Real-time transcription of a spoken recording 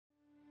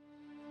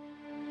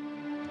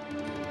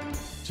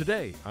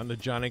Today on the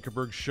John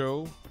Ankerberg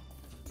Show,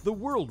 the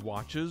world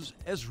watches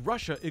as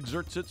Russia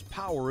exerts its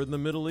power in the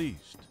Middle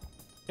East,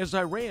 as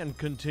Iran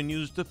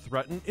continues to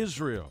threaten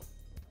Israel,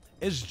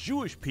 as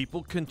Jewish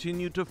people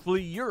continue to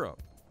flee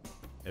Europe,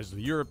 as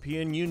the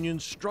European Union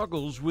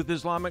struggles with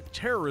Islamic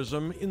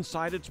terrorism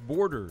inside its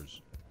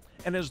borders,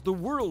 and as the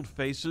world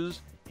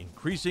faces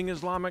increasing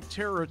Islamic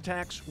terror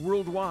attacks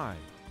worldwide.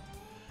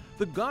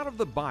 The God of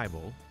the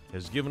Bible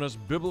has given us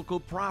biblical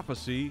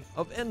prophecy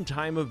of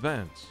end-time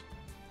events.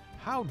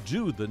 How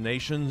do the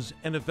nations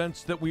and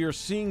events that we are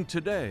seeing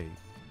today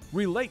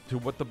relate to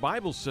what the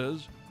Bible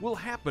says will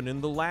happen in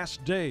the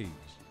last days?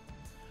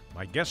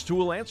 My guest who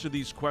will answer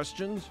these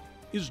questions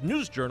is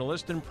news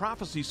journalist and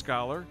prophecy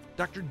scholar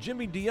Dr.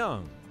 Jimmy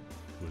DeYoung,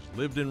 who has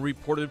lived and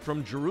reported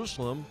from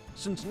Jerusalem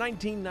since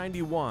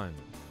 1991.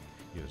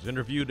 He has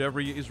interviewed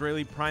every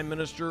Israeli prime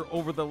minister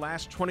over the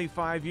last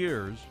 25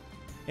 years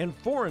and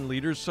foreign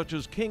leaders such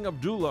as King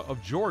Abdullah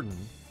of Jordan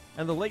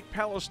and the late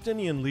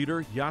Palestinian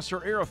leader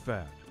Yasser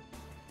Arafat.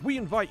 We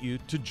invite you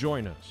to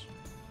join us.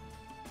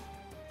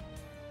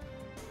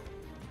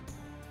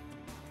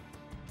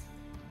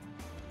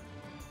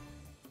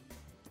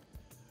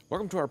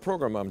 Welcome to our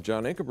program. I'm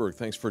John Ankerberg.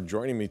 Thanks for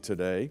joining me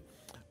today.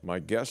 My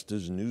guest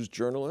is news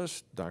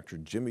journalist Dr.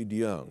 Jimmy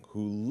DeYoung,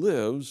 who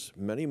lives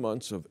many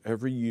months of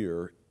every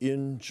year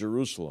in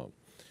Jerusalem.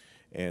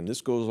 And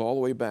this goes all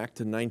the way back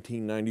to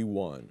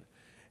 1991.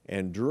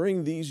 And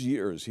during these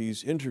years,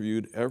 he's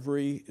interviewed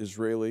every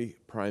Israeli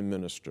prime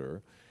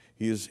minister.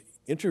 He has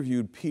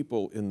interviewed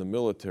people in the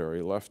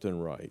military, left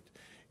and right.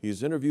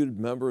 He's interviewed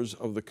members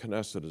of the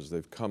Knesset as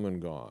they've come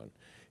and gone.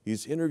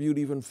 He's interviewed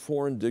even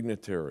foreign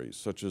dignitaries,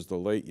 such as the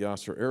late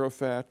Yasser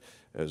Arafat,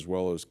 as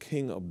well as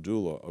King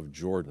Abdullah of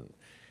Jordan.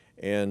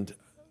 And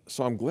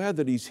so I'm glad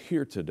that he's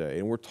here today.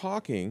 And we're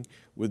talking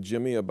with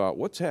Jimmy about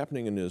what's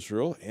happening in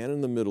Israel and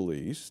in the Middle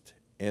East.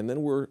 And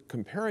then we're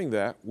comparing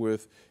that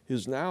with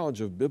his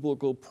knowledge of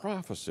biblical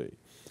prophecy.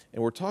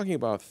 And we're talking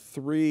about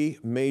three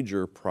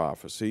major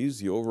prophecies,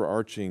 the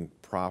overarching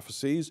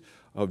prophecies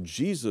of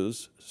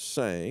Jesus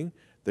saying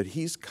that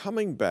he's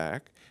coming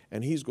back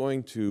and he's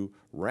going to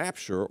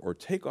rapture or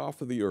take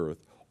off of the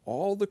earth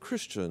all the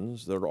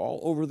Christians that are all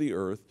over the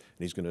earth, and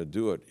he's going to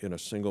do it in a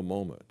single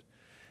moment.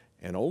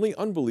 And only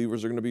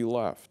unbelievers are going to be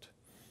left.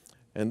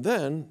 And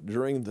then,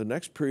 during the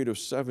next period of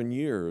 7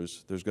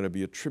 years, there's going to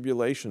be a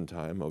tribulation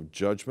time of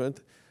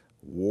judgment,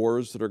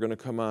 wars that are going to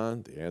come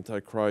on, the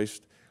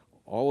Antichrist,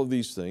 all of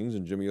these things,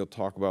 and Jimmy will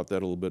talk about that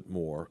a little bit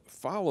more,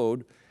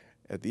 followed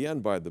at the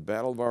end by the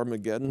Battle of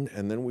Armageddon,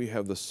 and then we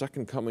have the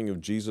second coming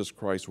of Jesus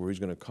Christ where he's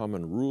going to come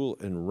and rule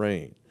and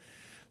reign.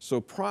 So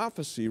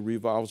prophecy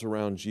revolves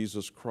around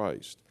Jesus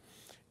Christ.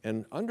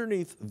 And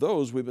underneath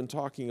those, we've been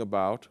talking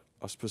about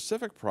a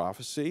specific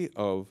prophecy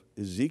of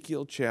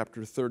Ezekiel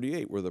chapter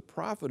 38, where the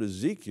prophet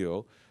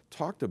Ezekiel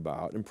talked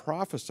about and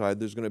prophesied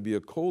there's going to be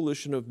a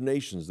coalition of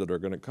nations that are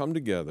going to come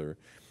together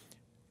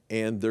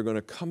and they're going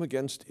to come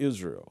against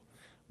Israel.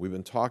 We've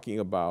been talking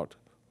about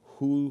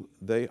who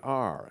they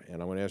are,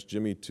 and I'm going to ask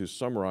Jimmy to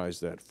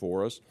summarize that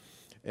for us.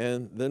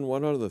 And then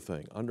one other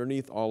thing,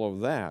 underneath all of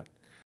that,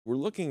 we're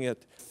looking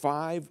at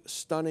 5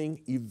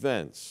 stunning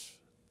events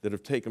that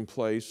have taken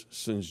place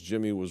since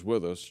Jimmy was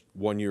with us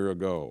 1 year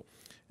ago.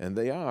 And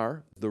they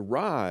are the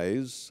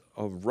rise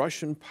of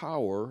Russian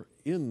power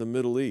in the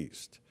Middle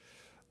East,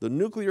 the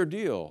nuclear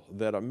deal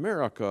that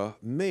America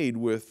made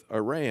with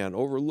Iran,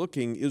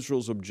 overlooking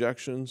Israel's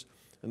objections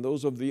and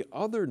those of the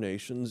other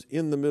nations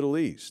in the Middle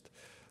East,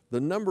 the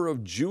number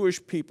of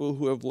Jewish people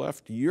who have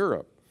left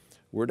Europe.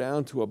 We're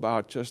down to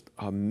about just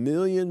 1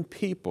 million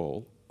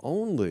people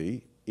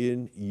only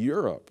in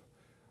Europe.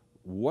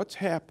 What's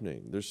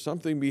happening? There's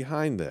something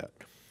behind that.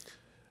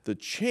 The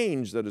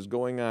change that is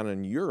going on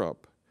in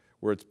Europe,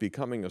 where it's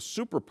becoming a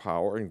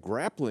superpower and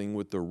grappling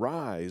with the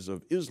rise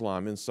of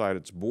Islam inside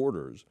its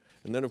borders.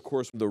 And then, of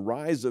course, the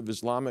rise of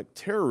Islamic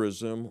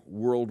terrorism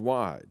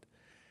worldwide.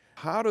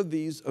 How do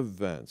these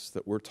events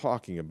that we're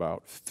talking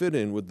about fit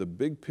in with the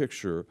big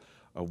picture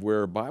of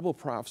where Bible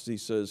prophecy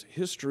says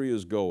history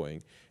is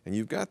going? And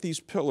you've got these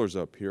pillars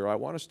up here. I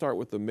want to start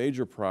with the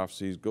major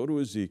prophecies, go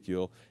to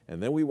Ezekiel,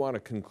 and then we want to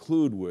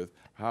conclude with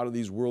how do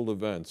these world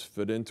events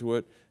fit into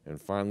it? And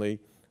finally,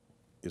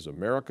 is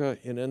America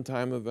in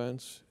end-time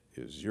events?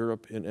 Is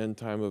Europe in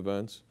end-time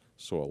events?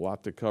 So a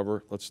lot to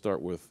cover. Let's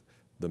start with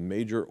the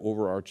major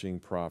overarching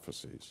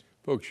prophecies.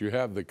 Folks, you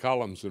have the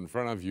columns in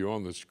front of you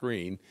on the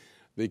screen.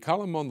 The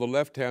column on the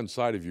left-hand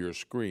side of your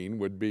screen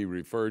would be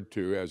referred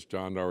to, as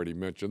John already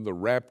mentioned, the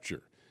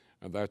rapture.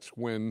 And that's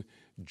when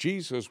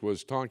Jesus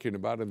was talking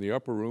about in the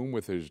upper room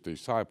with his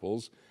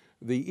disciples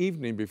the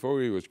evening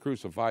before he was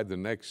crucified the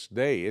next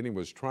day, and he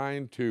was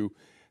trying to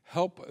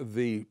help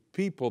the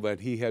people that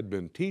he had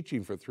been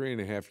teaching for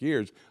 3.5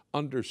 years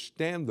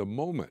understand the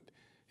moment.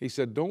 He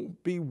said,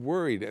 don't be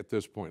worried at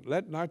this point.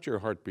 Let not your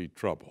heart be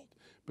troubled.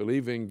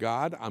 Believe in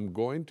God. I'm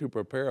going to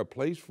prepare a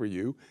place for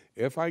you.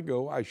 If I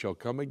go, I shall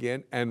come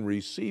again and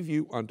receive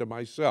you unto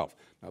myself.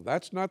 Now,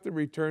 that's not the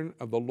return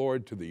of the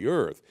Lord to the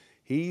earth.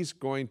 He's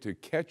going to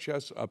catch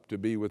us up to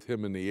be with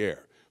him in the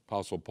air.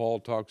 Apostle Paul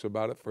talks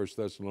about it, 1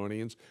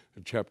 Thessalonians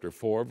chapter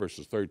 4,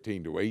 verses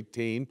 13 to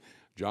 18.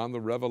 John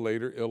the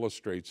Revelator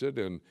illustrates it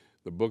in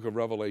the book of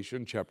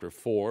Revelation, chapter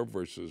 4,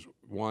 verses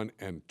 1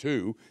 and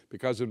 2,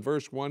 because in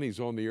verse 1 he's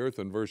on the earth,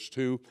 and verse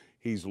 2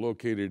 he's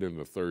located in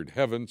the third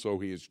heaven, so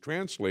he is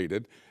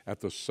translated at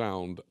the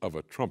sound of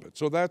a trumpet.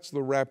 So that's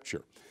the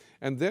rapture.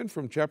 And then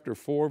from chapter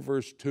 4,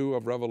 verse 2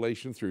 of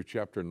Revelation through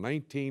chapter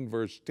 19,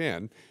 verse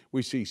 10,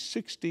 we see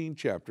 16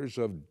 chapters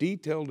of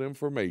detailed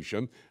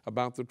information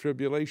about the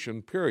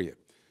tribulation period.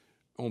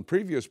 On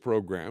previous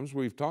programs,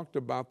 we've talked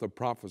about the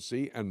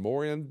prophecy and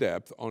more in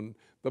depth on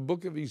the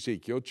book of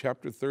Ezekiel,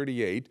 chapter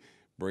 38,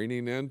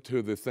 bringing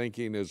into the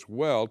thinking as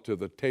well to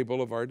the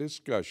table of our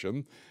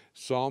discussion,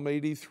 Psalm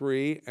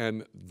 83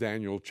 and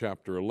Daniel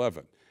chapter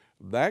 11.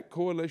 That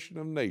coalition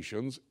of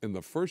nations in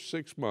the first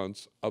 6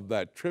 months of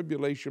that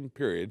tribulation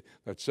period,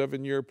 that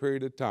 7-year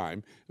period of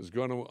time, is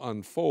going to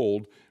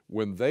unfold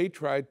when they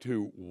tried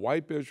to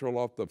wipe Israel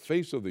off the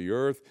face of the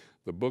earth.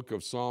 The book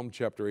of Psalm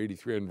chapter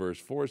 83 and verse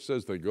 4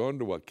 says they go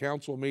into a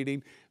council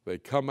meeting, they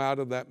come out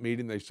of that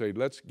meeting, they say,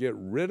 let's get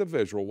rid of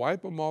Israel,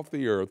 wipe them off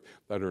the earth,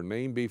 that her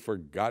name be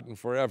forgotten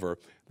forever.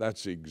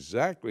 That's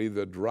exactly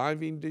the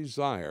driving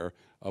desire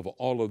of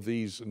all of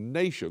these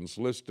nations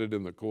listed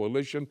in the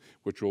coalition,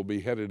 which will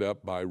be headed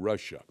up by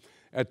Russia.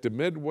 At the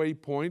midway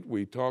point,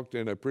 we talked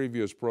in a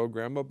previous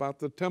program about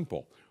the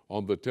temple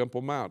on the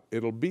Temple Mount.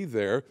 It'll be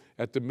there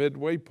at the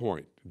midway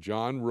point.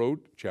 John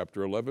wrote,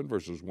 chapter 11,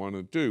 verses 1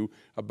 and 2,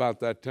 about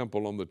that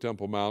temple on the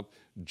Temple Mount.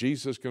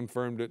 Jesus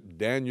confirmed it.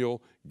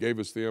 Daniel gave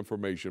us the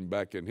information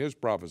back in his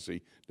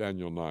prophecy,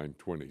 Daniel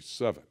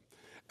 9:27.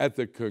 At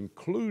the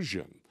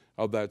conclusion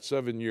of that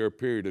 7-year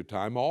period of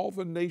time, all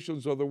the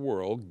nations of the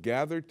world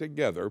gathered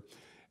together,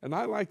 and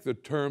I like the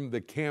term the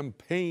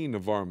campaign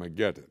of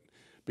Armageddon,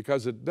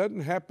 because it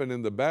doesn't happen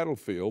in the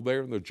battlefield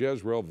there in the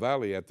Jezreel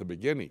Valley at the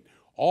beginning.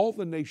 All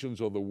the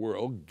nations of the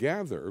world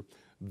gather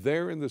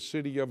there in the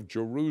city of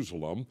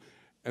Jerusalem,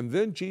 and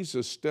then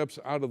Jesus steps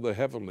out of the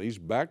heavenlies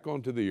back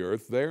onto the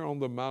earth there on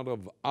the Mount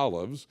of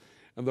Olives,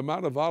 and the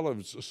Mount of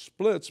Olives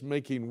splits,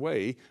 making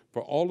way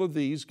for all of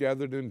these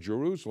gathered in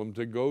Jerusalem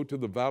to go to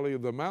the Valley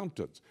of the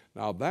Mountains.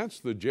 Now that's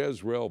the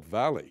Jezreel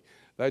Valley.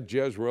 That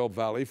Jezreel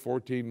Valley,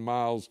 14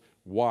 miles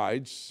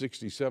wide,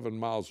 67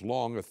 miles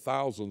long,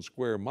 1,000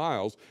 square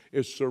miles,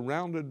 is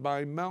surrounded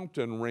by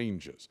mountain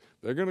ranges.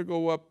 They're going to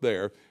go up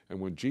there, and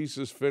when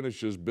Jesus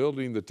finishes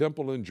building the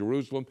temple in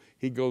Jerusalem,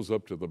 he goes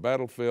up to the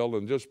battlefield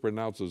and just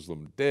pronounces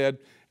them dead,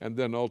 and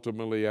then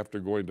ultimately,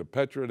 after going to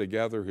Petra to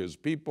gather his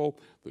people,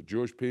 the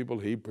Jewish people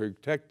he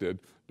protected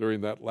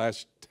during that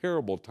last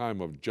terrible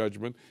time of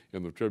judgment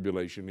in the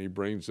tribulation, he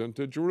brings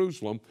into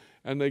Jerusalem,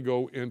 and they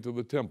go into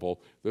the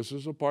temple. This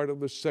is a part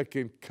of the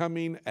second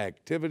coming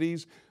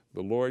activities.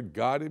 The Lord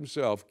God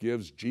himself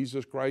gives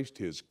Jesus Christ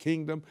his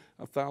kingdom,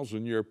 a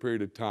 1,000-year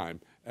period of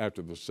time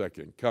after the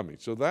second coming.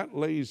 So that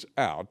lays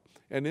out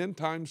an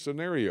end-time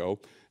scenario,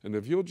 and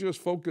if you'll just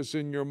focus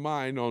in your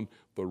mind on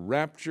the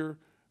rapture,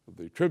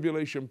 the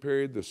tribulation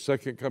period, the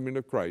second coming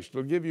of Christ,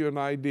 it'll give you an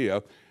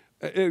idea.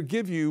 It'll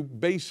give you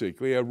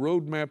basically a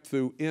roadmap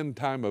through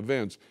end-time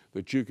events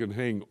that you can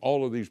hang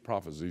all of these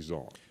prophecies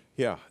on.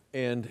 Yeah,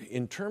 and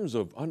in terms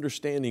of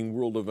understanding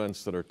world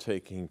events that are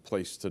taking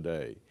place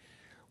today,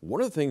 one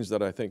of the things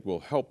that I think will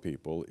help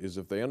people is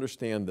if they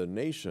understand the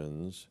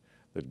nations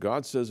that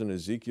God says in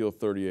Ezekiel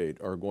 38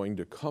 are going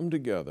to come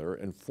together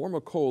and form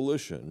a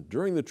coalition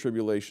during the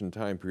tribulation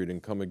time period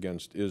and come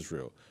against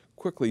Israel.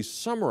 Quickly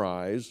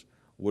summarize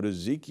what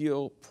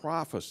Ezekiel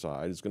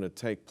prophesied is going to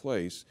take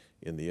place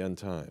in the end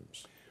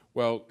times.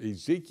 Well,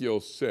 Ezekiel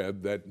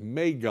said that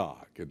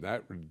Magog, and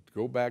that would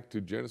go back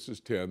to Genesis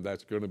 10,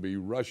 that's going to be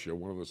Russia,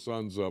 one of the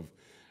sons of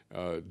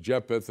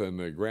Japheth and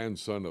the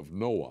grandson of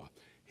Noah.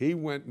 He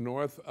went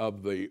north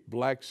of the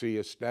Black Sea,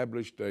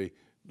 established a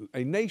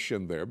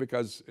nation there,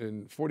 because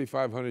in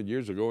 4,500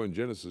 years ago in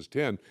Genesis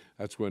 10,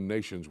 that's when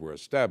nations were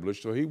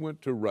established. So he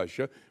went to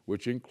Russia,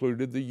 which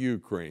included the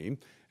Ukraine,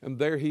 and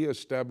there he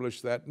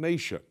established that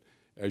nation.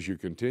 As you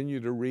continue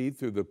to read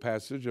through the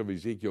passage of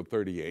Ezekiel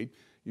 38,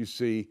 you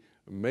see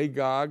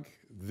Magog,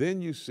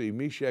 then you see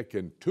Meshach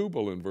and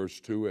Tubal in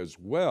verse 2 as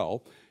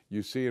well.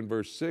 You see in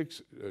verse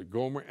 6,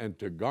 Gomer and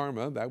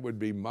Togarmah, that would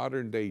be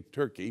modern-day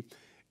Turkey.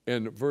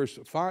 In verse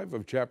 5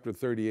 of chapter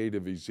 38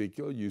 of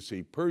Ezekiel, you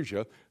see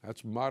Persia,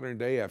 that's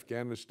modern-day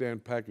Afghanistan,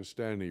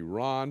 Pakistan,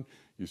 Iran.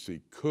 You see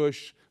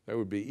Cush, that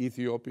would be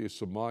Ethiopia,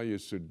 Somalia,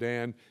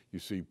 Sudan. You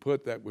see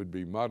Put, that would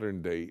be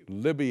modern-day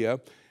Libya.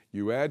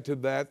 You add to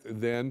that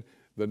then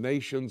the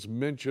nations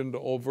mentioned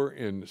over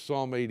in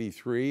Psalm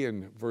 83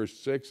 and verse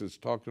 6 is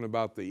talking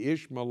about the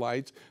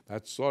Ishmaelites,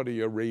 that's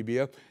Saudi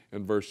Arabia.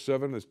 And verse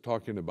 7 is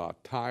talking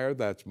about Tyre,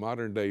 that's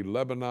modern-day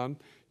Lebanon.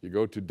 You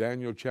go to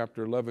Daniel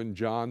chapter 11,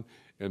 John,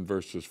 in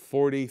verses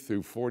 40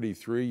 through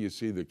 43, you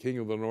see the king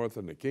of the north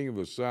and the king of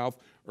the south.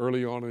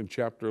 Early on in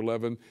chapter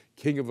 11,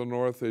 king of the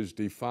north is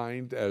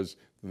defined as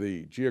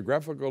the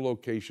geographical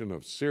location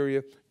of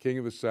Syria, king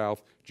of the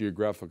south,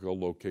 geographical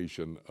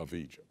location of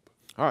Egypt.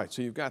 All right,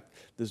 so you've got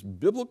this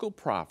biblical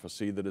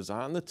prophecy that is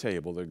on the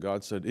table that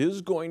God said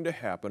is going to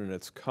happen and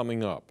it's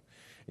coming up.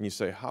 And you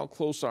say, how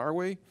close are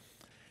we?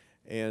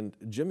 And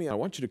Jimmy, I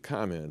want you to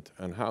comment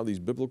on how these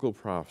biblical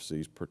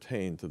prophecies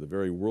pertain to the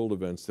very world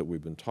events that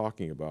we've been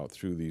talking about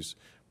through these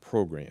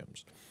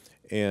programs.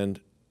 And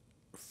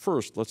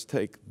first, let's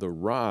take the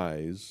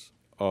rise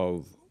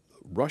of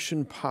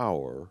Russian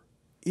power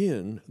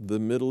in the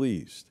Middle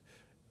East.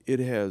 It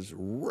has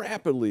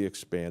rapidly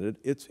expanded.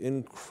 It's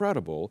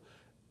incredible.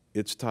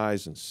 Its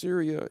ties in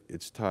Syria,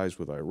 its ties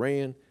with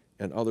Iran,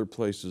 and other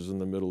places in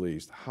the Middle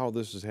East. How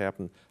this has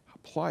happened,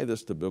 apply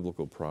this to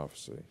biblical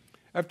prophecy.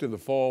 After the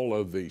fall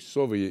of the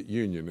Soviet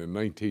Union in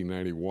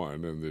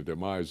 1991 and the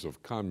demise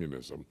of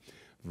communism,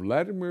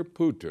 Vladimir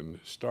Putin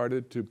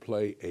started to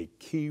play a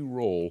key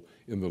role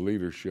in the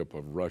leadership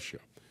of Russia.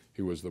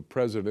 He was the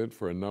president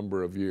for a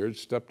number of years,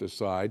 stepped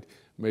aside,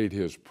 made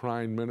his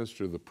prime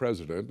minister the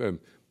president, and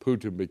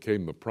Putin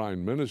became the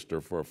prime minister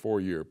for a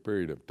 4-year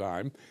period of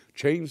time,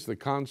 changed the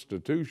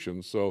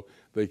constitution so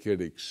they could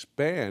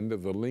expand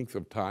the length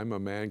of time a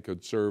man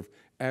could serve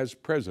as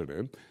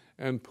president,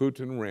 and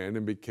Putin ran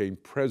and became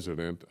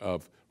president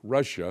of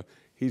Russia.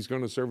 He's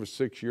going to serve a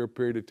 6-year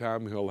period of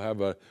time. He'll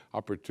have an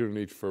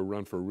opportunity for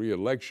run for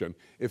re-election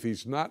if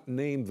he's not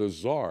named the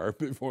czar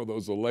before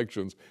those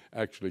elections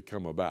actually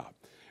come about.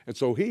 And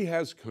so he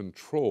has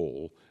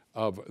control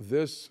of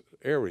this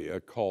area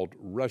called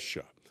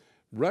Russia.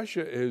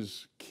 Russia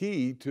is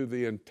key to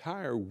the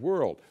entire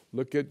world.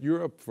 Look at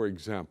Europe, for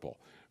example.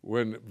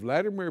 When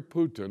Vladimir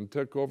Putin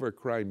took over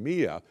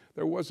Crimea,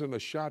 there wasn't a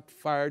shot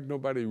fired,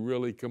 nobody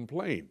really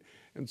complained.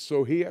 And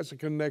so he has a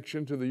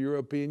connection to the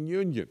European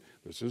Union.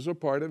 This is a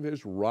part of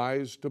his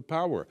rise to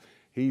power.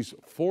 He's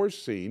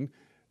forcing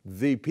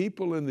the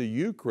people in the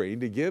Ukraine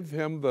to give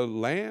him the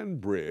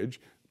land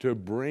bridge to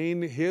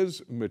bring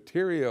his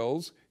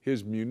materials,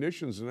 his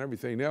munitions and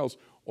everything else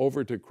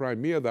over to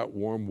Crimea, that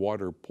warm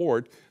water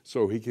port,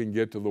 so he can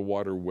get to the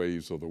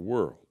waterways of the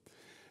world.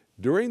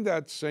 During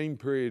that same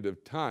period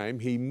of time,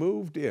 he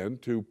moved in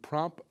to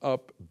prop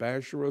up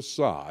Bashar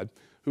Assad,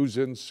 who's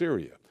in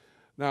Syria.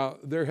 Now,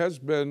 there has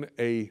been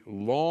a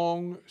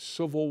long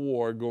civil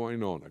war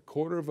going on.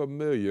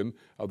 250,000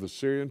 of the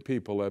Syrian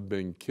people have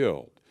been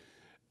killed.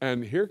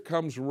 And here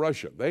comes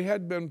Russia. They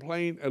had been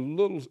playing a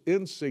little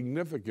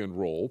insignificant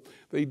role.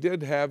 They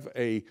did have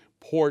a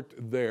port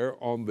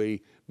there on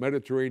the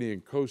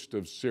Mediterranean coast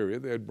of Syria.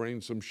 They had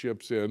brought some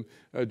ships in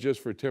just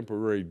for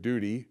temporary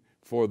duty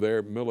for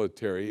their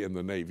military in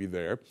the Navy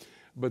there.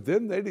 But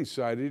then they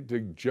decided to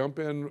jump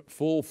in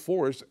full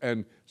force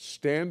and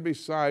stand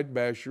beside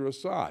Bashar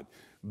Assad.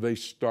 They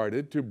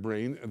started to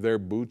bring their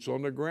boots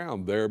on the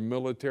ground, their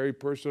military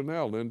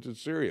personnel into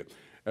Syria.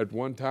 At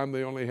one time,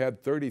 they only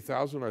had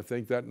 30,000. I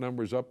think that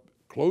number's up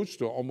close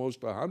to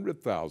almost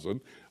 100,000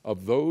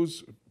 of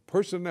those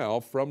personnel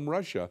from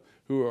Russia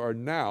who are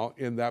now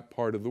in that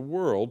part of the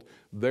world.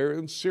 They're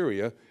in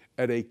Syria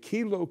at a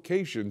key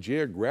location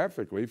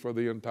geographically for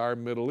the entire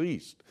Middle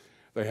East.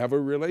 They have a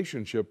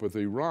relationship with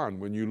Iran.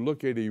 When you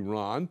look at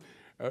Iran,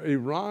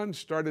 Iran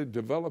started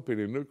developing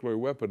a nuclear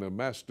weapon of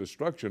mass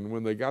destruction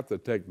when they got the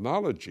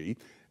technology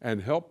and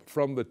help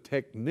from the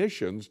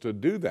technicians to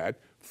do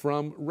that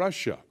from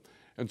Russia.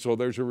 And so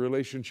there's a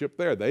relationship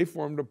there. They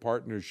formed a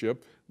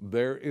partnership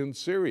there in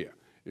Syria.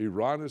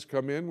 Iran has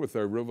come in with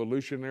their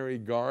Revolutionary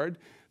Guard.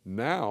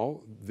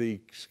 Now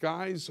the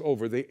skies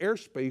over, the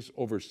airspace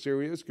over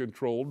Syria is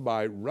controlled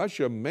by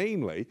Russia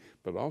mainly,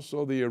 but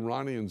also the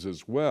Iranians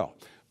as well.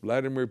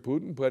 Vladimir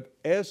Putin put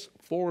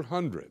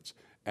S-400s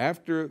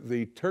after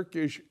the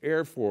Turkish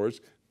Air Force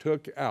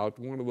took out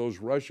one of those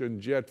Russian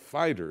jet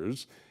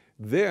fighters.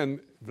 Then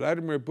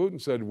Vladimir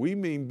Putin said, we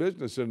mean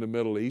business in the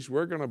Middle East.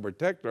 We're going to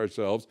protect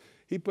ourselves.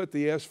 He put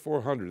the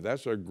S-400.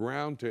 That's a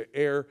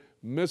ground-to-air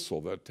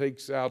missile that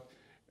takes out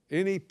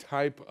any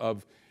type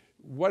of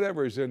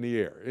whatever is in the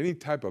air, any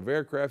type of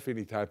aircraft,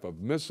 any type of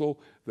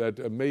missile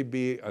that may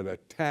be an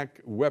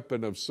attack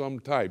weapon of some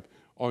type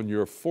on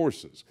your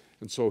forces.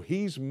 And so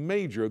he's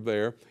major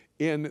there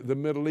in the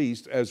Middle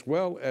East as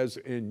well as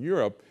in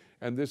Europe,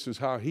 and this is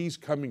how he's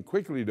coming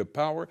quickly to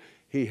power.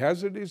 He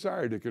has a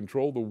desire to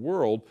control the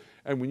world,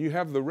 and when you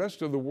have the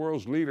rest of the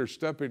world's leaders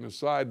stepping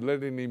aside,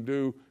 letting him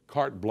do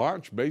carte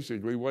blanche,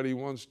 basically what he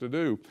wants to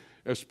do,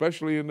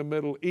 especially in the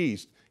Middle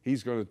East,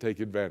 he's going to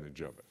take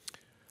advantage of it.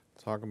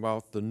 Talk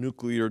about the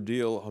nuclear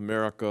deal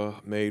America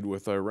made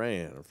with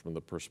Iran. From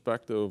the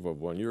perspective of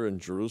when you're in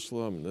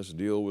Jerusalem and this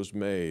deal was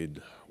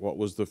made, what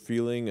was the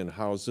feeling and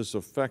how has this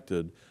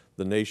affected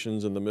the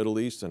nations in the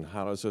Middle East, and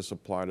how does this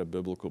apply to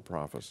biblical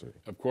prophecy?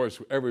 Of course,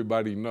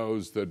 everybody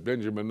knows that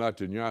Benjamin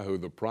Netanyahu,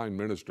 the Prime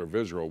Minister of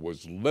Israel,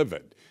 was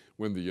livid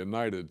when the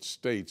United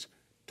States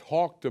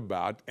talked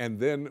about and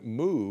then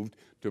moved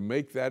to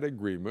make that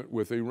agreement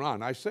with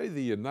Iran. I say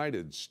the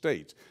United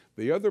States.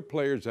 The other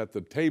players at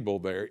the table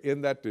there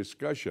in that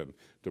discussion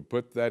to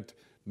put that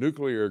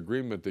nuclear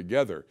agreement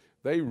together,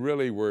 they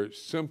really were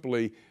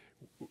simply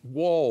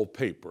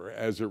wallpaper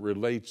as it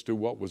relates to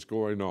what was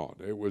going on.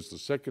 It was the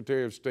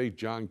Secretary of State,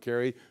 John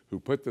Kerry, who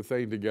put the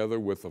thing together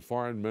with the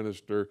Foreign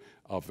Minister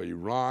of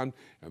Iran,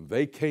 and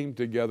they came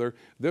together.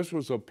 This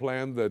was a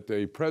plan that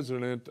the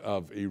president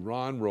of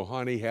Iran,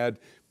 Rouhani, had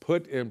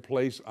put in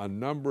place a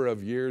number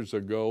of years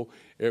ago.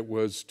 It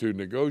was to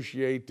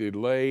negotiate,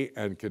 delay,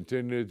 and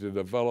continue to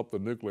develop the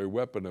nuclear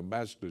weapon of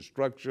mass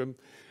destruction.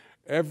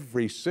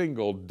 Every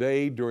single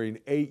day during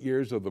 8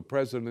 years of the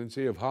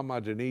presidency of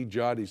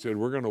Ahmadinejad, he said,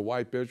 we're going to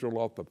wipe Israel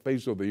off the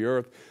face of the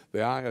earth. The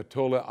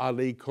Ayatollah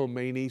Ali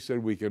Khomeini said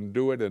we can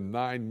do it in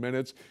 9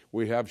 minutes.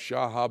 We have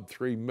Shahab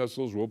 3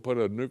 missiles. We'll put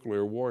a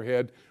nuclear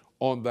warhead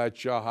on that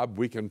Shahab.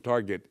 We can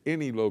target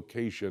any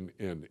location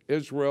in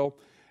Israel.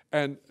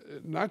 And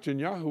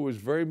Netanyahu was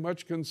very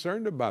much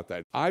concerned about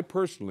that. I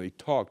personally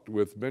talked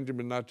with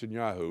Benjamin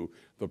Netanyahu,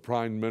 the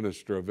Prime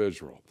Minister of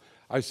Israel.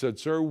 I said,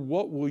 sir,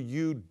 what will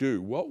you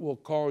do? What will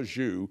cause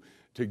you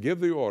to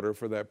give the order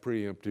for that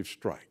preemptive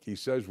strike? He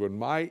says, when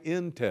my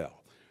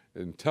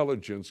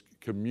intelligence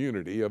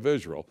community of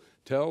Israel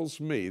tells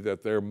me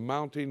that they're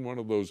mounting one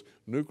of those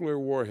nuclear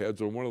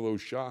warheads on one of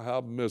those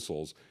Shahab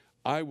missiles,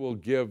 I will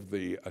give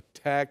the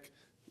attack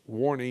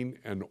warning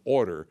and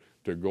order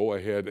to go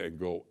ahead and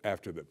go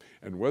after them.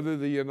 And whether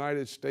the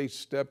United States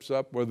steps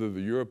up, whether the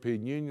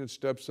European Union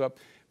steps up,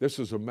 this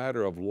is a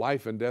matter of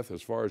life and death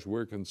as far as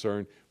we're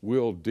concerned.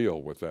 We'll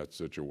deal with that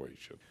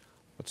situation.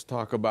 Let's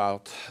talk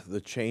about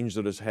the change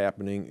that is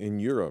happening in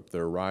Europe.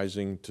 They're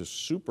rising to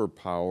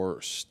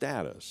superpower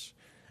status,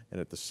 and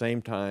at the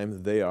same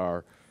time, they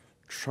are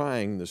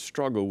trying to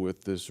struggle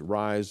with this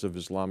rise of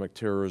Islamic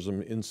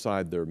terrorism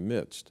inside their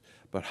midst.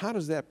 But how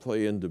does that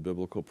play into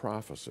biblical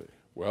prophecy?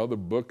 Well, the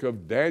book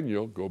of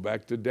Daniel, go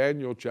back to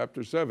Daniel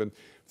chapter 7,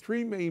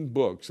 3 main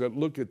books that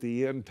look at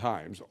the end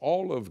times.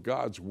 All of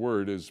God's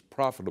word is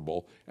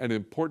profitable and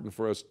important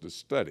for us to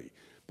study.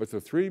 But the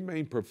 3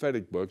 main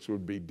prophetic books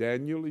would be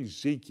Daniel,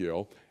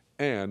 Ezekiel,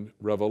 and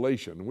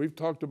Revelation. We've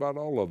talked about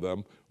all of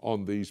them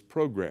on these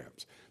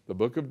programs. The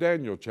book of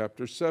Daniel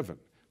chapter 7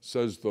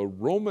 says the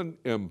Roman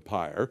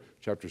Empire,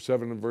 chapter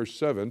 7 and verse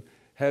 7,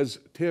 has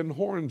 10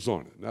 horns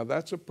on it. Now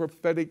that's a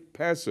prophetic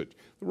passage.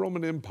 The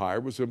Roman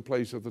Empire was in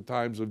place at the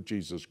times of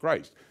Jesus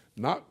Christ,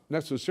 not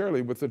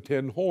necessarily with the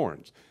 10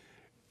 horns.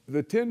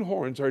 The 10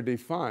 horns are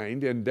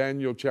defined in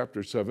Daniel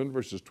chapter 7,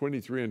 verses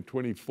 23 and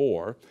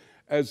 24,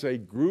 as a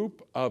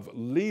group of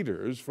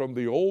leaders from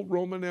the old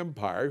Roman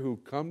Empire who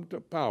come to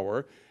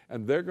power,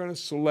 and they're going to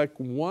select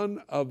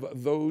one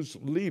of those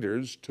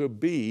leaders to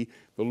be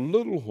the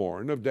little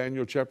horn of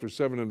Daniel chapter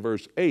 7 and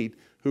verse 8,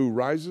 who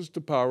rises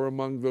to power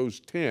among those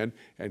 10,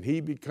 and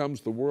he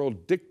becomes the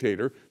world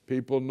dictator.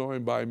 People know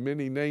him by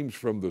many names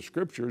from the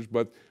scriptures,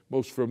 but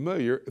most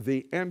familiar,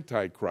 the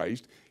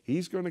Antichrist.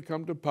 He's going to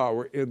come to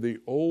power in the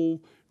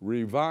old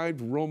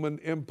revived Roman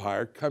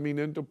Empire coming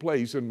into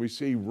place, and we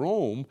see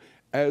Rome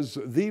as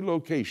the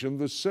location,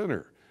 the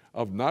center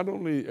of not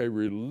only a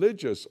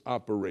religious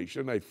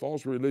operation, a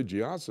false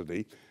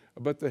religiosity,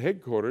 but the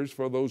headquarters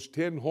for those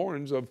 10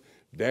 horns of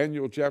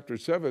Daniel chapter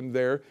 7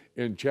 there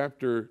in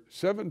chapter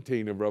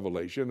 17 of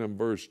Revelation and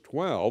verse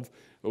 12.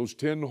 Those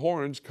 10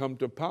 horns come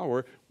to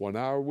power 1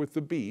 hour with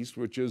the beast,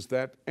 which is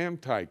that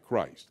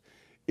Antichrist.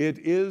 It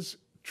is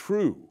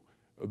true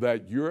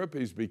that Europe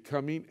is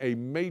becoming a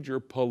major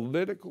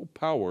political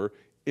power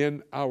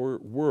in our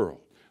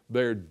world.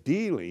 They're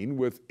dealing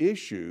with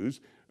issues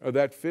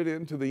that fit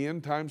into the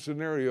end time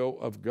scenario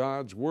of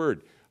God's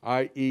word,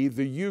 i.e.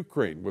 the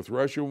Ukraine, with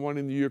Russia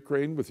wanting the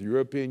Ukraine, with the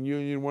European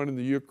Union wanting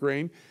the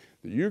Ukraine.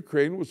 The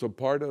Ukraine was a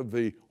part of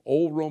the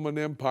old Roman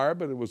Empire,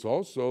 but it was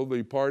also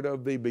the part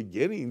of the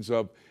beginnings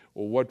of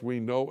what we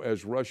know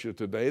as Russia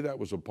today. That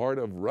was a part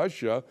of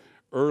Russia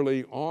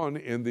early on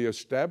in the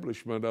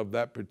establishment of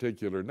that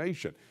particular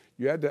nation.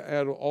 You had to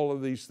add all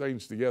of these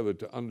things together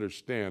to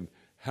understand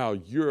how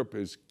Europe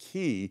is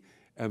key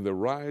and the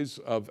rise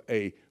of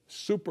a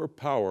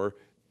superpower,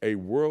 a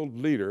world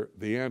leader,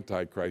 the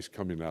Antichrist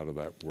coming out of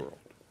that world.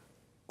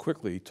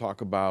 Quickly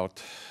talk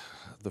about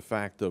the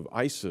fact of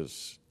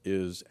ISIS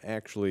is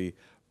actually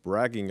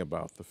bragging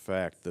about the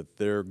fact that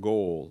their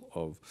goal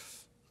of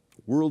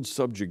world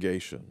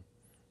subjugation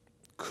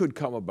could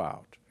come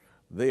about.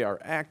 They are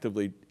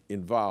actively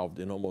involved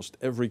in almost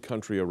every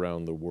country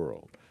around the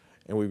world,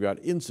 and we've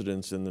got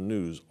incidents in the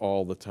news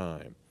all the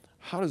time.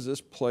 How does this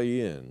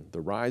play in,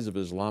 the rise of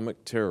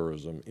Islamic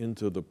terrorism,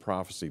 into the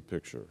prophecy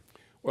picture?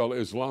 Well,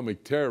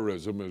 Islamic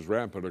terrorism is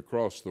rampant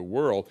across the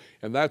world,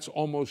 and that's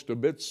almost a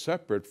bit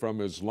separate from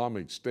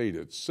Islamic State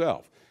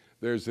itself.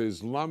 There's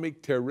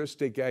Islamic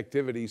terroristic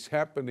activities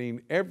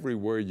happening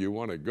everywhere you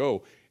want to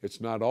go.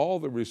 It's not all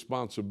the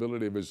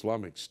responsibility of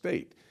Islamic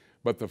State.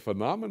 But the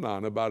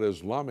phenomenon about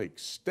Islamic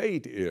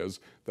State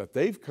is that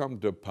they've come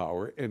to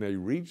power in a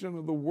region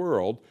of the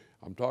world,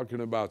 I'm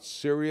talking about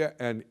Syria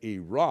and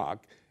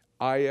Iraq,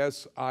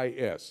 ISIS,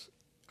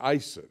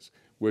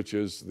 which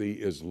is the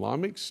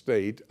Islamic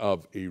State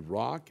of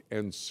Iraq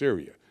and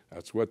Syria.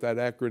 That's what that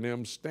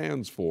acronym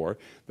stands for.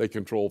 They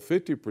control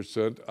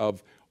 50%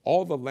 of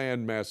all the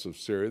landmass of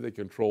Syria. They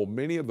control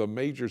many of the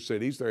major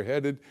cities. They're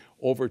headed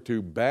over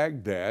to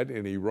Baghdad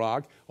in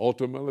Iraq.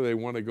 Ultimately, they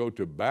want to go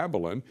to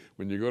Babylon.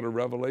 When you go to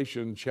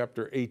Revelation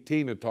chapter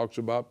 18, it talks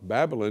about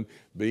Babylon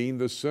being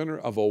the center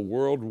of a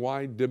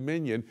worldwide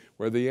dominion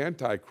where the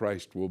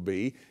Antichrist will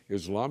be.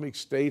 Islamic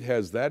State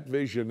has that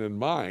vision in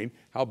mind,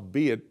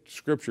 howbeit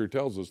Scripture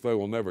tells us they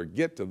will never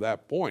get to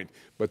that point,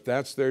 but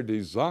that's their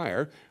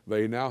desire.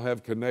 They now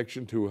have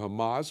connection to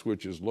Hamas,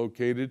 which is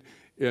located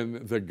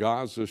in the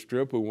Gaza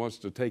Strip, who wants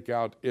to take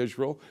out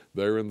Israel.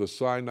 They're in the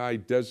Sinai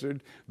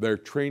Desert. They're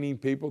training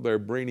people. They're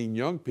bringing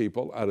young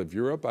people out of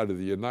Europe, out of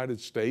the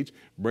United States,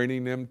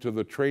 bringing them to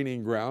the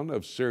training ground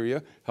of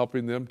Syria,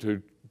 helping them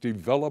to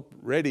develop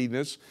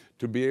readiness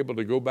to be able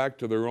to go back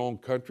to their own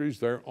countries,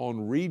 their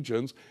own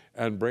regions,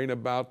 and bring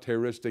about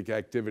terroristic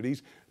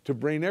activities to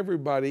bring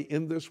everybody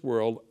in this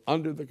world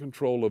under the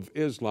control of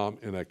Islam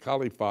in a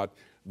caliphate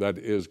that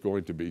is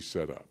going to be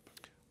set up.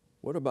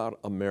 What about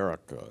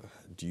America?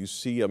 Do you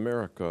see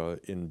America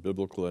in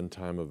biblical end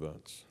time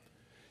events?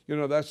 You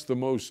know, that's the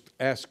most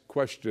asked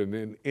question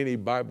in any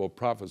Bible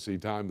prophecy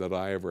time that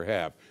I ever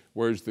have.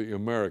 Where's the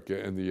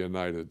America in the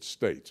United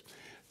States?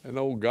 An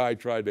old guy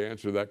tried to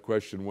answer that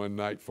question one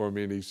night for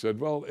me, and he said,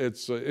 well,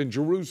 it's in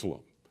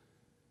Jerusalem.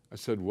 I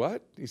said,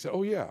 what? He said,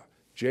 oh yeah,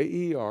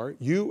 Jerusalem.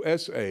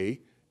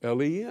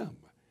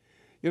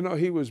 You know,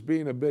 he was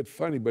being a bit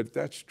funny, but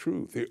that's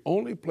true. The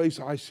only place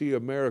I see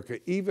America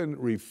even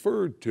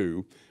referred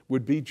to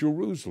would be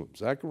Jerusalem.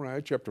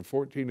 Zechariah chapter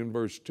 14 and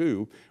verse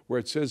 2, where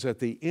it says, at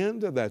the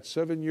end of that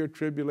 7-year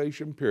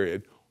tribulation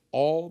period,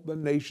 all the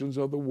nations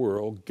of the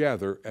world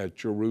gather at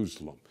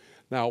Jerusalem.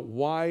 Now,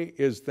 why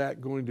is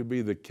that going to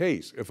be the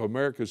case? If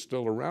America is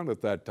still around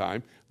at that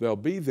time, they'll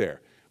be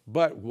there.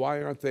 But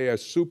why aren't they a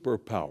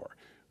superpower?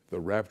 The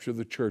rapture of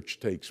the church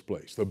takes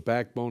place. The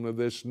backbone of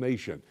this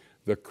nation,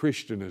 the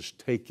Christian, is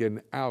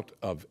taken out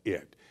of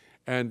it.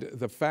 And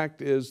the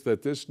fact is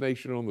that this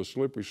nation on the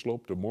slippery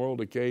slope to moral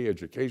decay,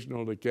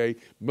 educational decay,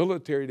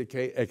 military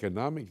decay,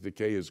 economic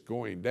decay is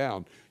going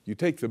down. You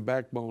take the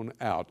backbone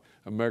out,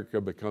 America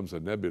becomes a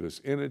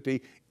nebulous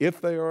entity.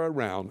 If they are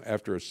around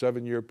after a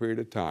 7-year period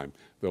of time,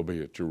 they'll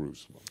be at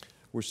Jerusalem.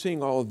 We're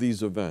seeing all of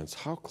these events.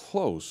 How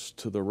close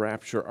to the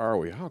rapture are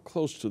we? How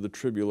close to the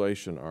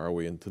tribulation are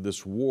we and to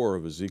this war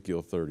of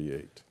Ezekiel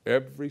 38?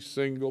 Every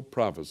single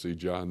prophecy,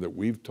 John, that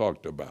we've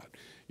talked about,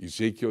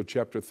 Ezekiel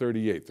chapter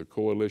 38, the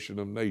coalition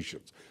of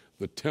nations,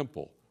 the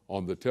temple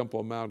on the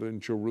Temple Mount in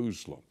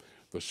Jerusalem,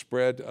 the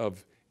spread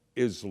of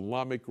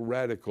Islamic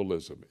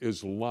radicalism,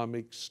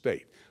 Islamic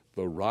State,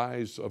 the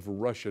rise of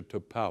Russia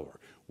to power,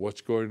 what's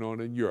going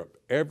on in Europe.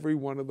 Every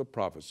one of the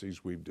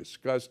prophecies we've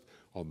discussed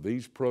on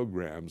these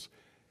programs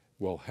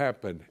will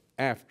happen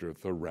after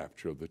the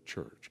rapture of the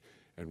church.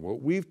 And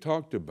what we've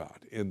talked about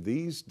in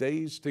these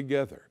days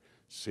together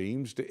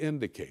seems to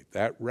indicate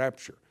that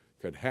rapture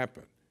could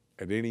happen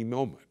at any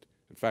moment.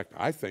 In fact,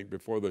 I think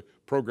before the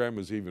program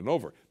is even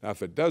over. Now,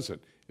 if it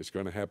doesn't, it's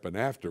going to happen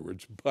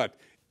afterwards, but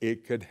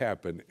it could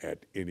happen at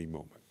any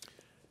moment.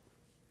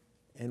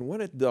 And when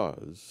it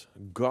does,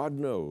 God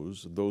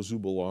knows those who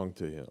belong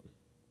to Him.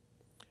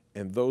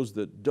 And those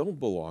that don't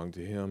belong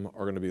to Him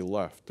are going to be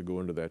left to go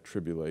into that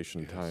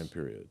tribulation time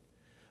period.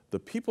 The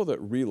people that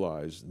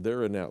realize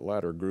they're in that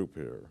latter group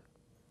here,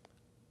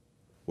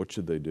 what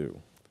should they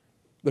do?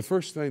 The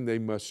first thing they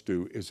must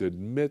do is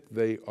admit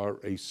they are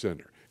a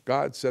sinner.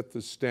 God set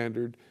the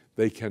standard.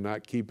 They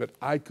cannot keep it.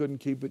 I couldn't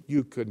keep it.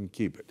 You couldn't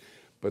keep it.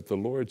 But the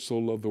Lord so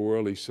loved the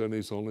world, He sent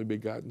His only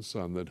begotten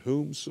Son, that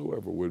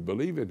whomsoever would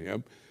believe in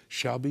Him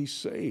shall be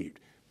saved.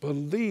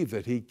 Believe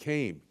that He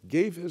came,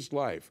 gave His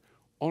life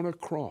on a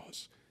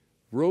cross,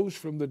 rose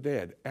from the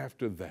dead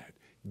after that,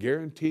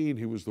 guaranteeing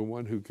He was the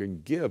one who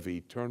can give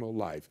eternal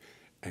life,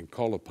 and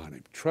call upon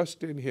Him.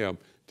 Trust in Him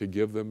to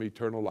give them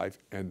eternal life.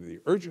 And the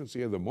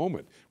urgency of the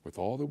moment, with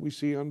all that we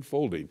see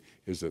unfolding,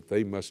 is that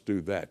they must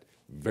do that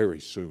very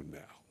soon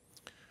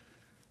now.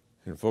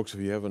 And folks, if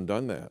you haven't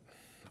done that,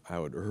 I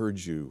would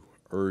urge you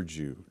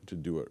to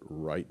do it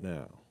right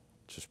now.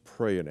 Just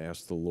pray and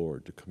ask the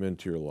Lord to come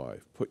into your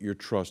life. Put your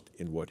trust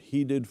in what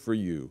He did for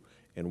you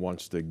and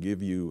wants to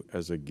give you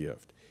as a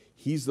gift.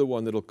 He's the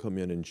one that'll come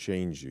in and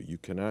change you. You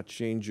cannot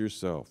change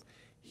yourself.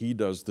 He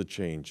does the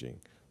changing.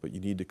 But you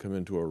need to come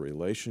into a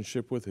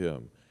relationship with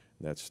Him.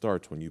 And that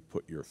starts when you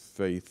put your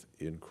faith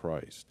in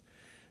Christ.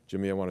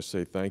 Jimmy, I want to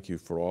say thank you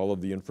for all of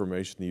the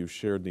information that you've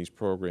shared in these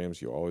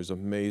programs. You always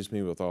amaze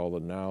me with all the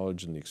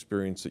knowledge and the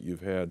experience that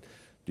you've had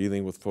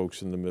dealing with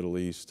folks in the Middle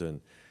East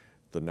and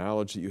the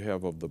knowledge that you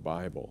have of the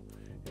Bible.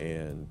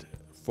 And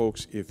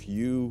folks, if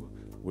you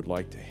would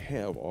like to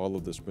have all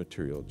of this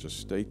material, just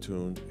stay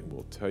tuned and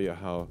we'll tell you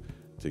how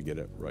to get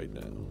it right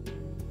now.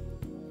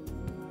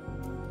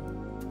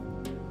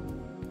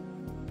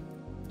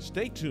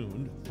 Stay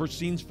tuned for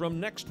scenes from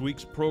next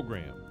week's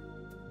program.